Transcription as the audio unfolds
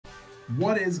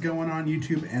What is going on,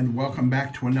 YouTube, and welcome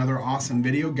back to another awesome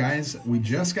video. Guys, we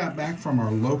just got back from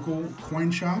our local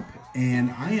coin shop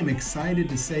and I am excited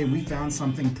to say we found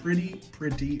something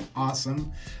pretty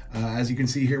awesome. As you can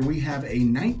see here, we have a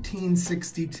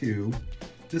 1962.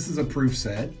 This is a proof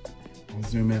set. I'll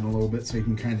zoom in a little bit so you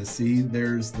can kind of see.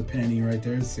 There's the penny right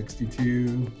there,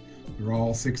 62. They're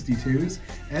all 62s.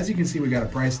 As you can see, we got a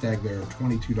price tag there of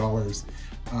 $22.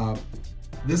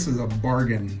 This is a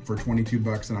bargain for 22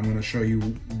 bucks, and I'm going to show you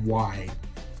why.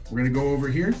 We're going to go over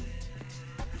here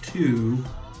to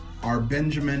our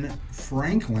Benjamin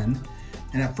Franklin,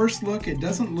 and at first look, it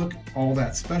doesn't look all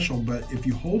that special, but if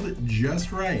you hold it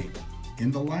just right in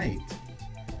the light,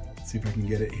 let's see if I can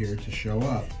get it here to show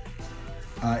up.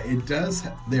 It does,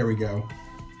 there we go.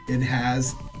 It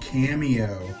has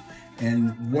Cameo.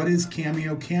 And what is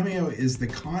Cameo? Cameo is the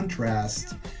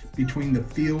contrast between the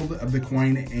field of the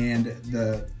coin and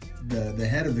the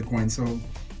head of the coin. So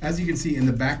as you can see in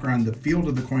the background, the field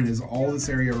of the coin is all this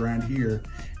area around here,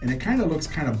 and it kind of looks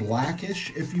kind of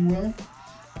blackish, if you will.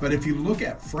 But if you look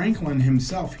at Franklin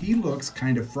himself, he looks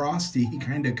kind of frosty. He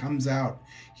kind of comes out.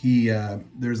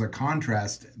 There's a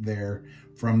contrast there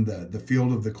from the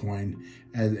field of the coin,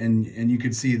 and you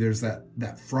can see there's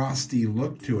that frosty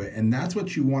look to it, and that's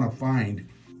what you want to find.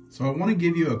 So I want to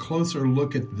give you a closer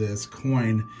look at this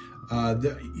coin.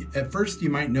 At first you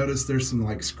might notice there's some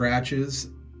like scratches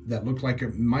that look like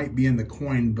it might be in the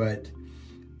coin, but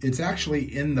it's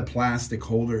actually in the plastic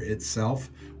holder itself.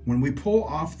 When we pull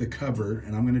off the cover,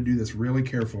 and I'm going to do this really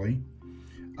carefully,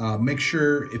 make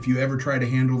sure if you ever try to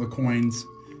handle the coins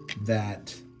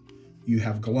that you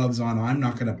have gloves on. I'm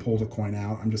not going to pull the coin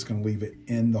out. I'm just going to leave it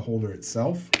in the holder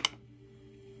itself.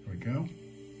 There we go.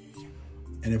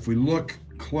 And if we look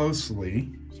closely,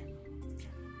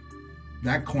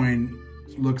 that coin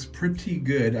looks pretty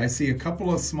good. I see a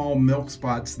couple of small milk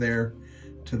spots there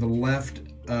to the left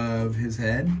of his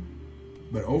head,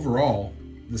 but overall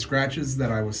the scratches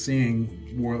that I was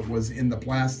seeing was in the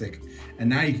plastic, and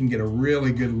now you can get a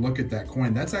really good look at that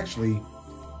coin. That's actually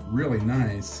really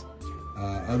nice,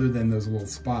 other than those little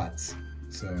spots.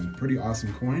 So pretty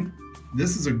awesome coin.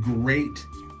 This is a great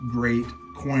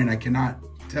coin. I cannot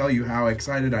tell you how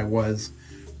excited I was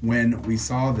when we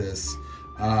saw this.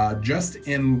 Just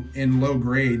in low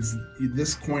grades,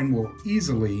 this coin will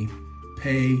easily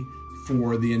pay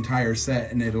for the entire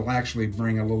set, and it'll actually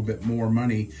bring a little bit more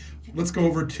money. Let's go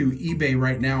over to eBay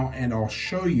right now, and I'll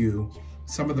show you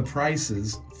some of the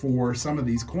prices for some of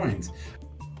these coins.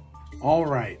 All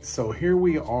right, so here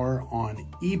we are on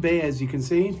eBay, as you can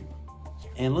see,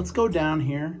 and let's go down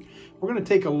here. We're going to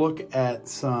take a look at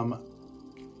some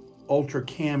Ultra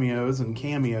Cameos and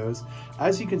Cameos.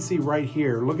 As you can see right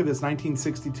here, look at this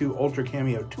 1962 Ultra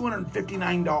Cameo,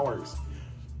 $259.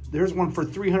 There's one for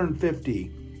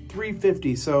 $350,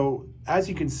 $350. So as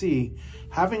you can see,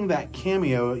 having that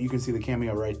Cameo, you can see the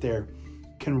Cameo right there,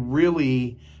 can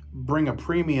really bring a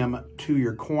premium to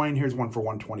your coin. Here's one for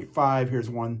 $125. Here's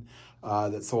one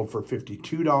that sold for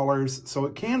 $52. So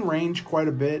it can range quite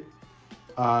a bit.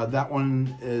 That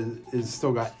one is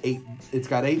still got it's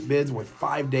got 8 bids with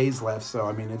 5 days left. So,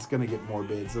 I mean, it's going to get more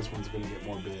bids. This one's going to get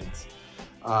more bids.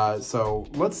 So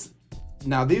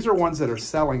now these are ones that are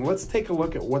selling. Let's take a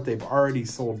look at what they've already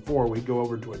sold for. We go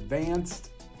over to advanced.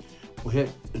 We'll hit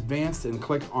advanced and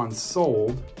click on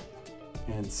sold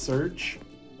and search.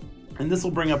 And this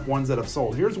will bring up ones that have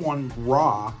sold. Here's one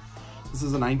raw. This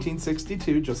is a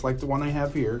 1962, just like the one I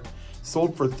have here.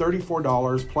 Sold for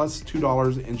 $34 plus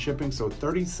 $2 in shipping, so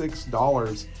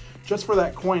 $36 just for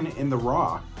that coin in the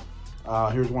raw.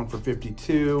 Here's one for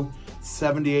 $52,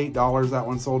 $78 that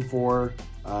one sold for.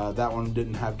 That one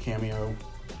didn't have Cameo.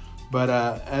 But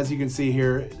as you can see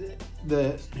here,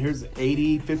 here's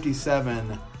 80,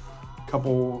 57,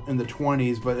 couple in the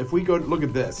 20s. But if we go look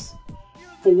at this,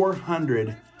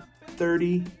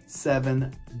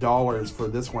 $437 for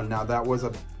this one. Now that was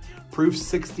a proof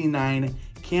 69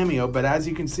 Cameo, but as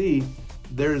you can see,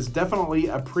 there's definitely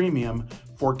a premium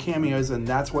for Cameos, and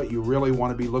that's what you really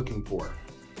want to be looking for.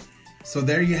 So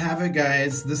there you have it,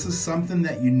 guys. This is something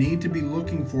that you need to be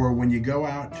looking for when you go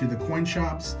out to the coin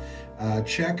shops.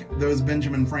 Check those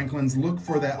Benjamin Franklins. Look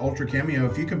for that Ultra Cameo.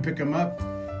 If you can pick them up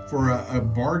for a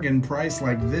bargain price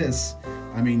like this,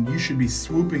 I mean, you should be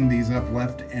swooping these up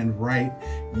left and right.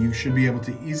 You should be able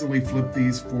to easily flip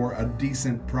these for a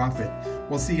decent profit.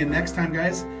 We'll see you next time,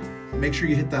 guys. Make sure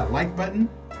you hit that like button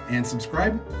and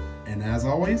subscribe. And as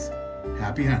always,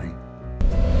 happy hunting.